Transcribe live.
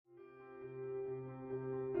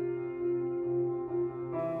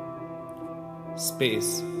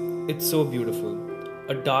Space. It's so beautiful.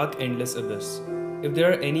 A dark, endless abyss. If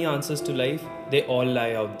there are any answers to life, they all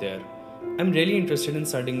lie out there. I'm really interested in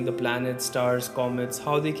studying the planets, stars, comets,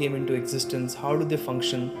 how they came into existence, how do they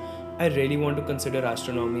function. I really want to consider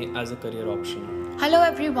astronomy as a career option. Hello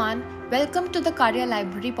everyone, welcome to the Career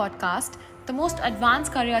Library podcast, the most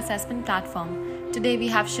advanced career assessment platform. Today we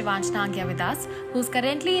have Shivansh Nangya with us, who's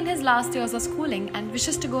currently in his last years of schooling and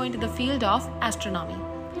wishes to go into the field of astronomy.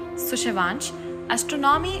 So Shivansh,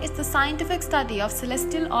 astronomy is the scientific study of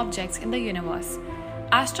celestial objects in the universe.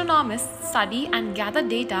 Astronomers study and gather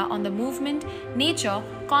data on the movement, nature,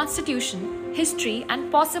 constitution, history,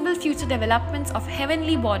 and possible future developments of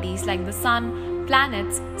heavenly bodies like the sun,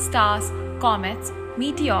 planets, stars, comets,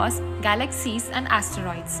 meteors, galaxies, and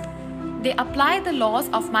asteroids. They apply the laws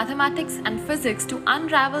of mathematics and physics to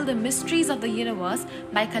unravel the mysteries of the universe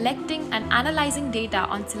by collecting and analyzing data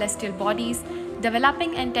on celestial bodies,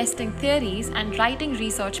 developing and testing theories, and writing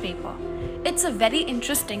research paper. It's a very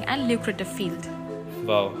interesting and lucrative field.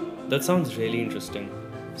 Wow, that sounds really interesting.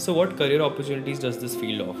 So what career opportunities does this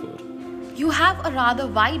field offer? You have a rather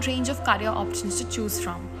wide range of career options to choose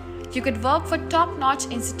from. You could work for top-notch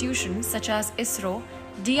institutions such as ISRO,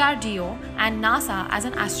 DRDO, and NASA as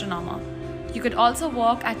an astronomer. You could also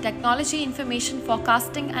work at Technology Information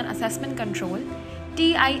Forecasting and Assessment Control,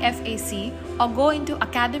 TIFAC, or go into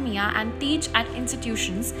academia and teach at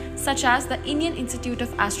institutions such as the Indian Institute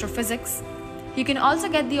of Astrophysics. You can also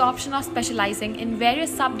get the option of specializing in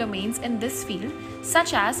various subdomains in this field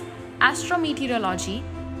such as astrometeorology,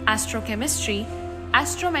 astrochemistry,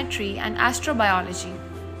 astrometry, and astrobiology.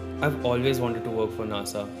 I've always wanted to work for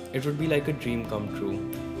NASA. It would be like a dream come true.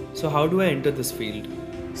 So how do I enter this field?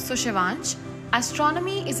 So Shivansh,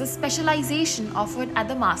 astronomy is a specialization offered at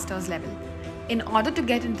the master's level. In order to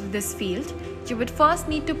get into this field, you would first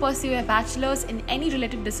need to pursue a bachelor's in any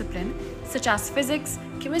related discipline such as physics,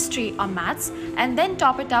 chemistry, or maths, and then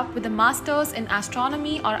top it up with a master's in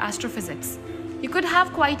astronomy or astrophysics. You could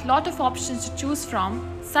have quite a lot of options to choose from,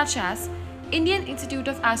 such as Indian Institute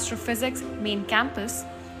of Astrophysics main campus,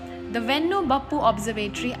 the Vennu Bappu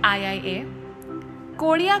Observatory IIA,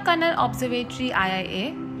 Kodaikanal Observatory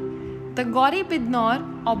IIA, the Gauri Bidnor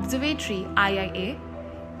Observatory IIA,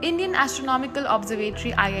 Indian Astronomical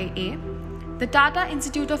Observatory IIA, the Tata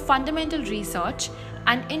Institute of Fundamental Research,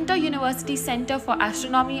 and Inter-University Centre for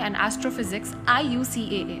Astronomy and Astrophysics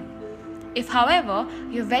IUCAA. If, however,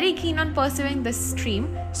 you're very keen on pursuing this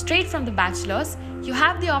stream straight from the bachelor's, you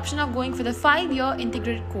have the option of going for the 5-year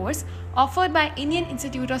integrated course offered by Indian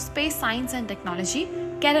Institute of Space Science and Technology,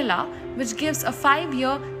 Kerala, which gives a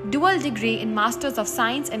 5-year dual degree in Masters of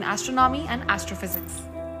Science in Astronomy and Astrophysics.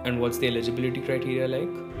 And what's the eligibility criteria like?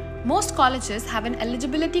 Most colleges have an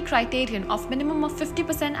eligibility criterion of minimum of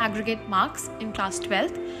 50% aggregate marks in class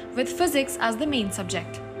 12th, with physics as the main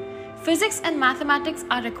subject. Physics and mathematics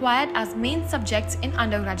are required as main subjects in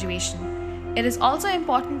undergraduation. It is also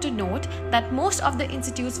important to note that most of the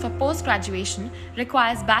institutes for post-graduation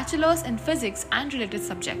requires bachelor's in physics and related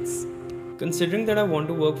subjects. Considering that I want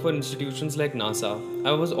to work for institutions like NASA,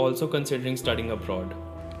 I was also considering studying abroad.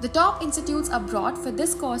 The top institutes abroad for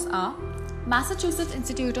this course are Massachusetts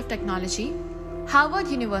Institute of Technology, Harvard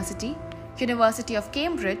University, University of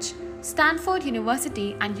Cambridge, Stanford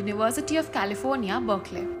University, and University of California,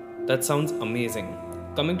 Berkeley. That sounds amazing.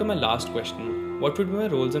 Coming to my last question, what would be my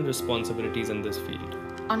roles and responsibilities in this field?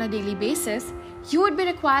 On a daily basis, you would be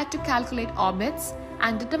required to calculate orbits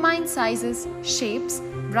and determine sizes, shapes,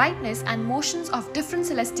 brightness, and motions of different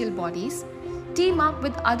celestial bodies, team up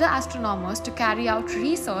with other astronomers to carry out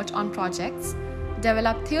research on projects,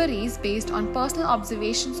 develop theories based on personal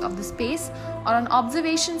observations of the space or on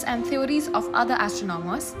observations and theories of other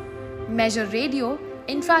astronomers, measure radio,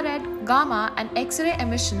 infrared, gamma, and X-ray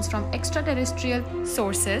emissions from extraterrestrial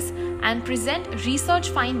sources, and present research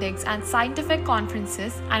findings at scientific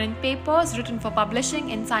conferences and in papers written for publishing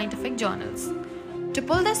in scientific journals. To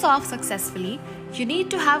pull this off successfully, you need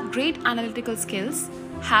to have great analytical skills,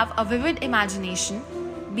 have a vivid imagination,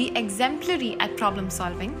 be exemplary at problem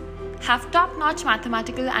solving, have top-notch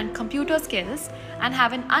mathematical and computer skills, and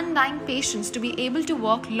have an undying patience to be able to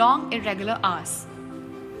work long, irregular hours.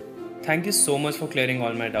 Thank you so much for clearing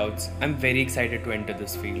all my doubts. I'm very excited to enter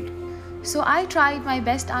this field. So I tried my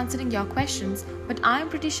best answering your questions, but I'm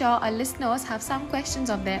pretty sure our listeners have some questions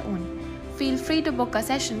of their own. Feel free to book a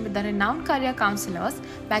session with the renowned career counselors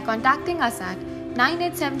by contacting us at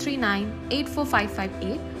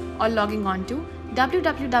 98739-84558 or logging on to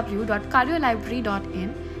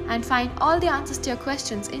www.careerlibrary.in and find all the answers to your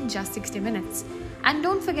questions in just 60 minutes. And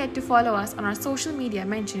don't forget to follow us on our social media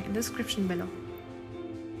mentioned in the description below.